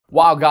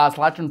Wow guys,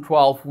 Lightroom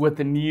 12 with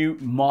the new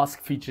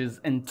mask features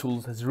and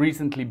tools has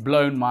recently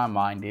blown my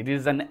mind. It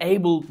has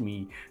enabled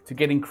me to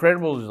get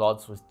incredible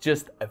results with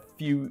just a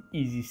few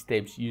easy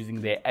steps using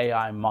their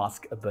AI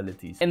mask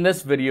abilities. In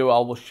this video, I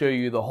will show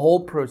you the whole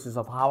process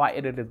of how I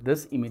edited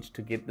this image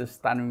to get this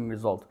stunning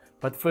result.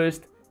 But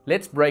first,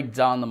 let's break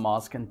down the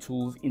mask and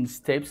tools in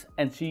steps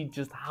and see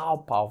just how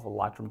powerful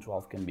Lightroom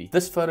 12 can be.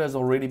 This photo has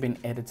already been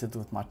edited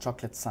with my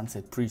chocolate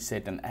sunset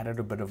preset and added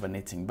a bit of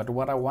vignetting. But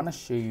what I want to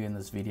show you in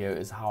this video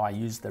is how I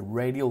use the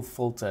radial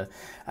filter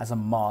as a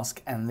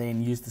mask and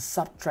then use the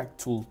subtract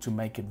tool to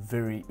make it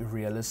very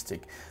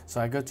realistic.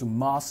 So I go to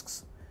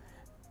masks,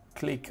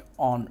 click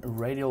on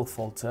radial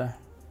filter,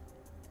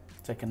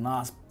 take a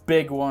nice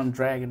big one,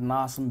 drag it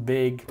nice and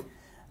big.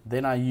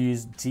 Then I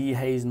use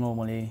dehaze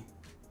normally,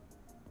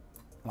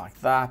 like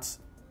that,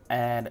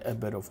 add a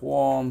bit of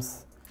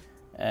warmth,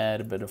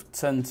 add a bit of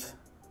tint,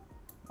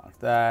 like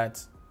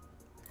that,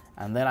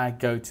 and then I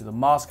go to the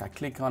mask, I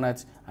click on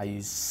it, I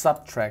use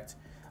subtract,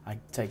 I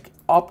take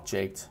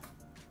object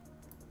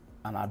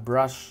and I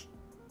brush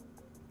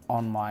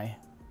on my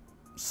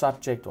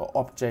subject or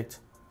object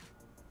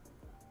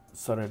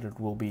so that it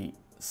will be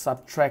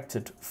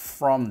subtracted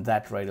from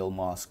that radial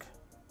mask.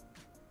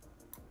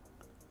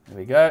 There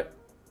we go,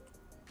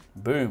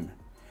 boom.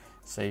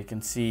 So you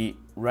can see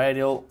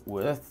radial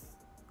with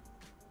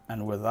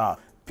and without.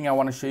 The thing I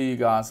want to show you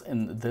guys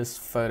in this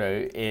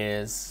photo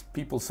is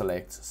people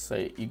select.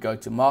 So you go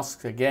to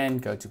masks again,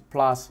 go to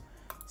plus,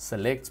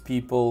 select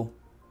people,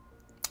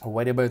 or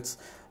wait a bit.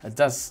 It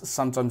does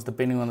sometimes,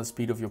 depending on the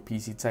speed of your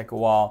PC, take a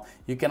while.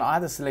 You can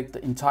either select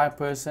the entire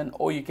person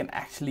or you can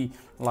actually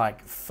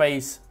like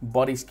face,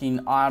 body,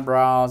 skin,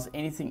 eyebrows,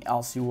 anything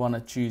else you want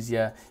to choose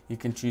here. You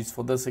can choose.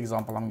 For this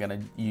example, I'm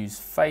going to use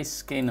face,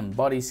 skin and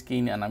body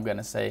skin, and I'm going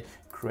to say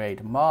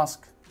create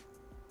mask.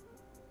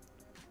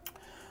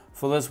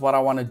 For this, what I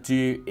want to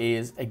do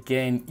is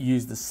again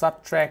use the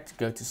subtract,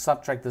 go to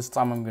subtract. This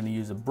time I'm going to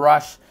use a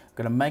brush. I'm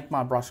going to make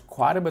my brush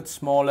quite a bit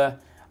smaller.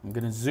 I'm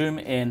going to zoom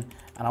in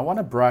and I want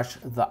to brush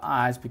the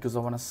eyes because I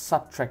want to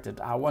subtract it.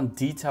 I want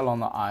detail on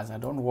the eyes. I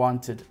don't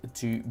want it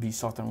to be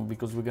softened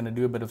because we're going to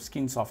do a bit of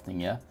skin softening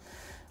here.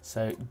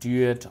 So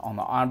do it on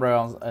the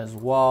eyebrows as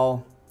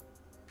well.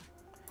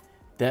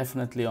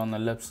 Definitely on the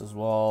lips as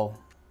well,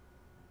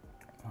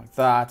 like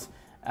that.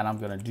 And I'm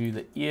going to do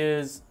the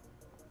ears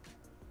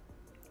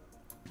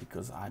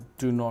because I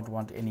do not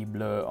want any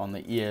blur on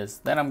the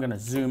ears. Then I'm going to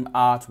zoom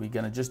out. We're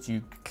going to just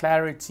use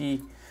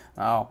clarity.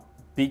 Now,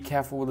 be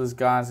careful with this,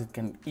 guys. It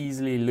can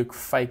easily look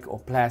fake or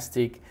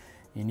plastic.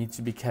 You need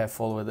to be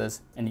careful with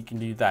this, and you can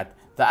do that.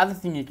 The other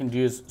thing you can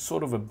do is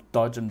sort of a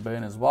dodge and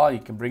burn as well. You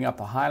can bring up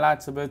the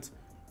highlights a bit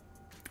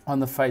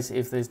on the face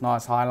if there's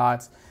nice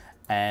highlights,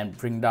 and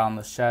bring down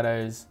the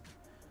shadows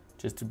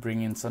just to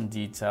bring in some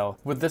detail.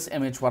 With this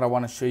image, what I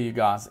want to show you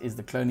guys is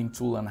the cloning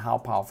tool and how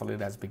powerful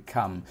it has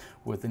become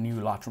with the new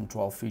Lightroom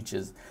 12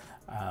 features.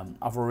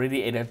 I've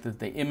already edited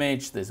the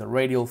image. There's a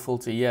radial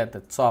filter here at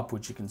the top,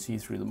 which you can see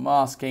through the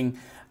masking.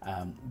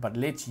 But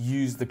let's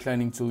use the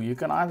cloning tool. You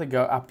can either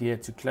go up here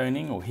to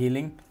cloning or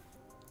healing,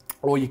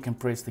 or you can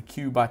press the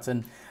Q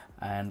button.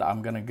 And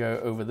I'm going to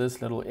go over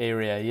this little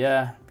area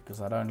here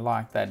because I don't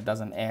like that. It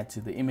doesn't add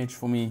to the image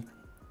for me.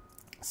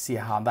 See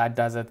how that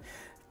does it.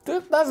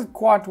 It does it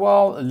quite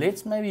well.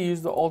 Let's maybe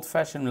use the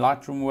old-fashioned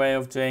Lightroom way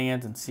of doing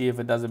it and see if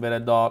it does a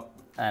better job.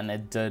 And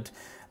it did.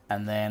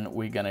 And then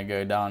we're going to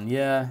go down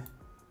here.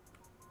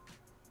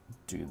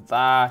 Do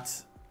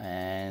that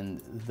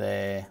and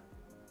there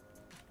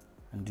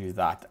and do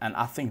that, and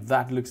I think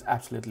that looks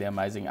absolutely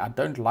amazing. I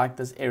don't like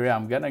this area.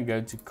 I'm gonna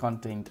go to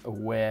content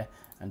aware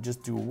and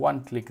just do one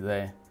click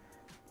there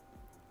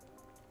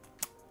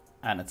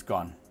and it's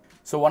gone.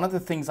 So one of the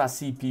things I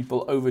see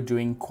people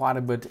overdoing quite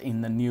a bit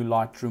in the new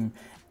Lightroom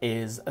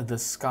is the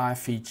sky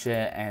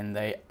feature, and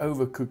they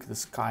overcook the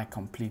sky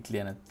completely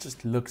and it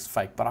just looks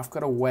fake. But I've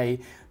got a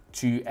way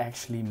to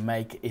actually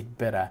make it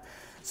better.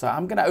 So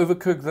I'm going to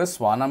overcook this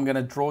one. I'm going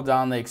to draw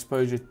down the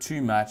exposure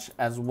too much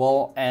as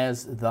well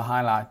as the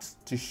highlights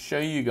to show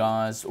you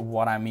guys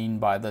what I mean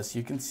by this.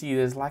 You can see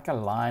there's like a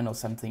line or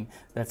something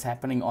that's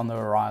happening on the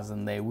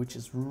horizon there, which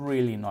is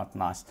really not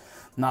nice.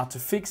 Now to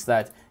fix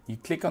that, you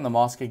click on the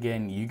mask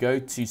again, you go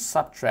to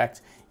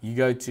subtract, you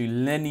go to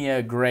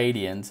linear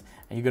gradient,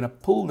 and you're going to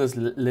pull this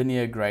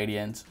linear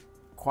gradient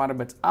quite a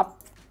bit up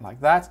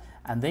like that.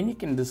 And then you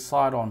can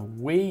decide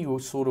on where you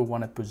sort of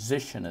want to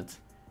position it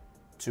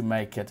to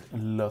make it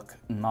look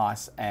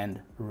nice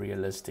and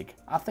realistic.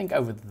 I think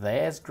over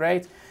there is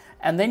great.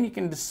 And then you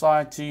can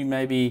decide to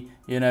maybe,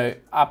 you know,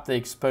 up the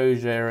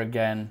exposure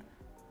again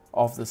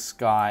of the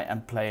sky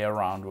and play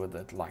around with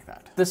it like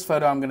that. This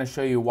photo, I'm going to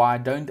show you why I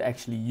don't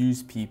actually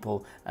use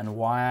people and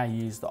why I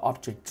use the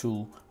object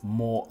tool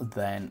more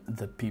than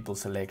the people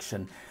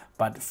selection.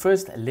 But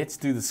first, let's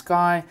do the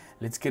sky.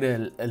 Let's get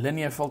a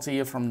linear filter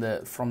here from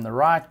the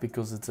right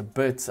because it's a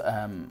bit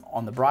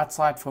on the bright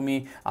side for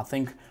me. I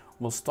think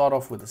we'll start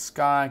off with the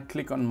sky.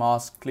 Click on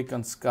mask, click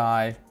on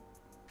sky.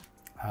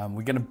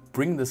 We're going to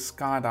bring the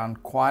sky down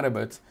quite a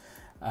bit.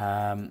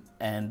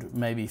 and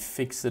maybe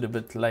fix it a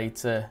bit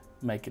later,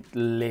 make it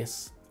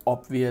less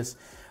obvious.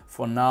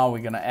 For now,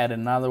 we're going to add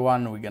another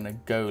one. We're going to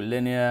go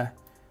linear.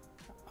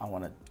 I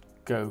want to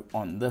go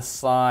on this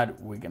side.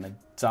 We're going to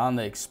down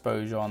the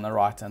exposure on the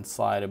right hand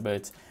side a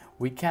bit.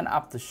 We can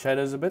up the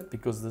shadows a bit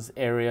because this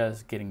area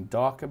is getting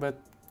dark a bit.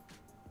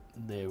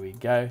 There we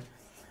go.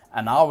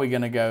 And now we're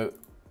going to go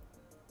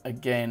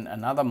again,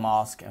 another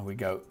mask, and we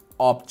go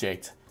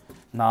object.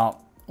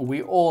 Now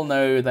we all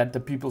know that the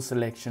people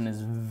selection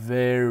is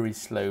very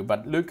slow,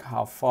 but look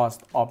how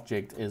fast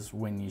object is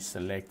when you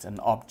select an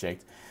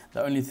object.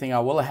 The only thing I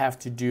will have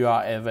to do,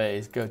 however,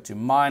 is go to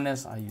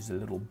minus. I use a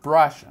little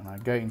brush and I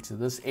go into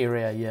this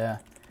area here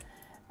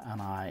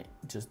and I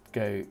just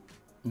go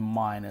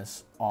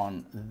minus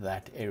on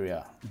that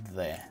area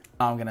there.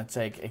 Now I'm going to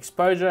take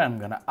exposure. I'm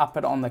going to up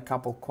it on the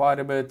couple quite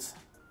a bit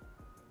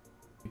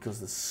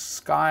because the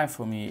sky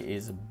for me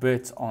is a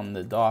bit on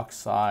the dark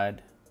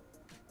side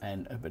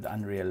and a bit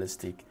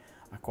unrealistic.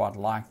 I quite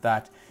like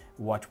that.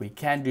 What we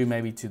can do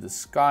maybe to the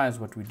sky is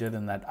what we did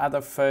in that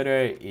other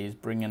photo, is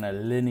bring in a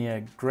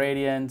linear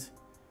gradient.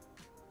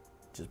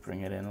 Just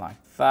bring it in like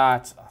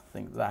that. I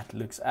think that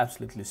looks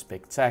absolutely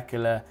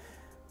spectacular.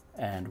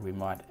 And we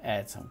might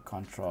add some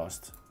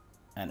contrast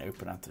and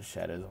open up the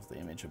shadows of the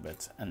image a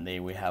bit. And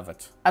there we have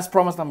it. As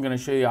promised, I'm going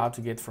to show you how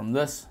to get from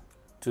this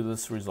to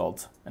this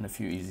result in a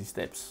few easy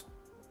steps.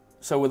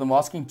 So with the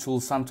masking tool,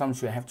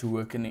 sometimes you have to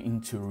work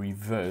into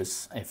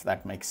reverse, if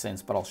that makes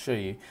sense, but I'll show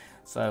you.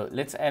 So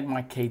let's add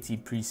my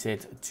KT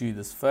preset to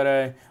this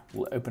photo.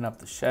 We'll open up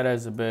the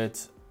shadows a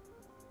bit,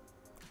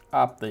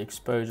 up the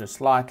exposure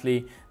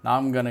slightly. Now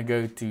I'm going to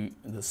go to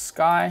the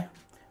sky,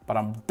 but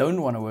I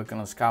don't want to work on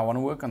the sky. I want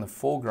to work on the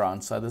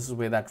foreground. So this is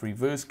where that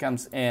reverse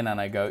comes in, and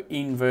I go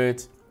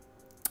invert.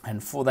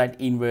 And for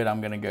that invert,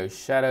 I'm going to go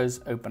shadows,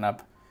 open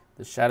up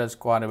the shadows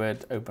quite a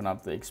bit, open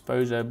up the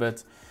exposure a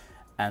bit.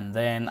 And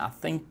then I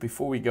think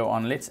before we go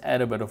on, let's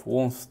add a bit of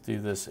warmth to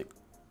this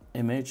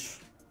image.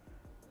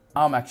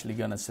 I'm actually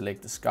going to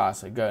select the sky.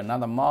 So go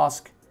another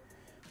mask,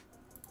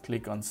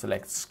 click on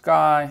select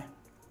sky,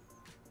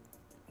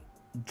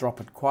 drop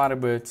it quite a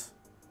bit.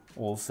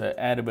 Also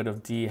add a bit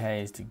of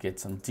dehaze to get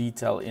some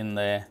detail in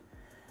there.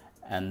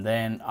 And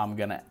then I'm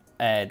going to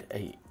add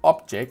a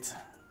object.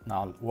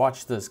 Now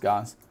watch this,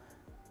 guys.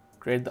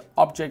 Create the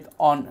object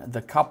on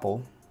the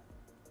couple.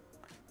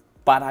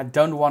 But I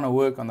don't want to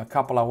work on the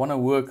couple, I want to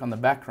work on the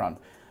background.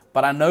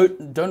 But I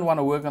don't want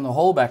to work on the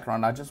whole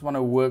background, I just want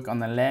to work on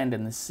the land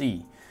and the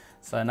sea.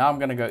 So now I'm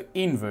going to go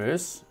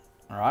inverse,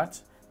 all right?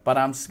 But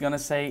I'm just going to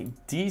say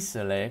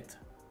deselect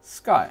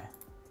sky.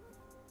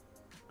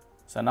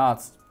 So now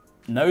it's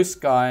no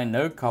sky,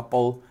 no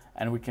couple,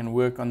 and we can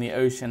work on the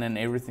ocean and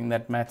everything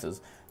that matters.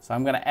 So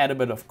I'm going to add a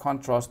bit of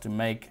contrast to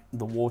make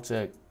the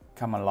water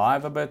come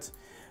alive a bit.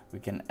 We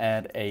can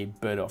add a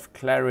bit of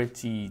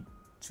clarity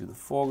to the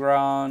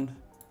foreground,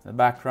 the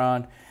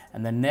background.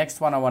 And the next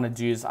one I want to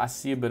do is, I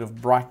see a bit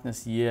of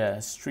brightness here,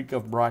 a streak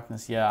of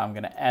brightness here. I'm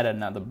going to add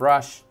another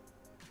brush,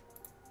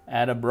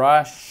 add a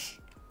brush,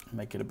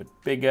 make it a bit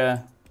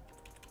bigger,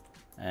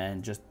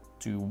 and just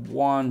do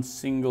one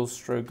single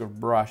stroke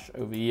of brush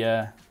over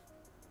here.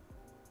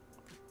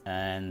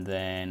 And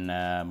then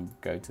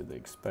go to the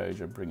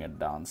exposure, bring it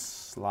down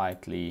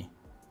slightly,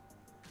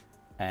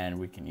 and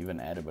we can even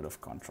add a bit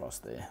of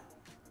contrast there.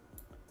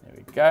 There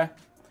we go.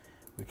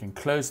 We can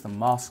close the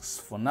masks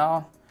for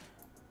now,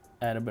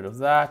 add a bit of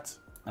that.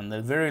 And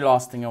the very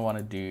last thing I want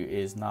to do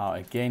is now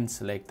again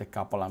select the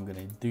couple. I'm going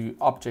to do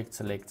object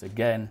select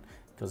again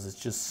because it's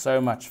just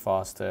so much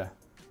faster.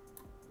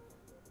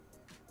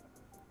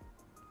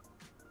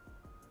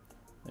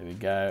 There we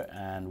go,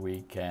 and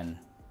we can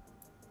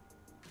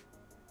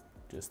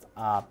just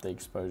up the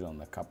exposure on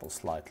the couple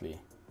slightly.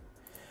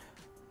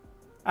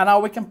 And now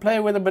we can play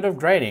with a bit of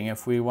grading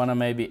if we want to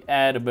maybe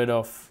add a bit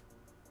of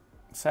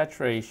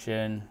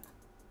saturation.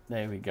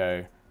 There we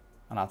go,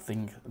 and I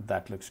think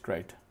that looks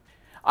great.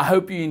 I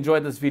hope you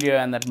enjoyed this video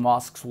and that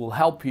masks will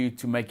help you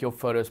to make your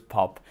photos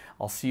pop.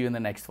 I'll see you in the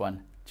next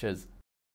one. Cheers.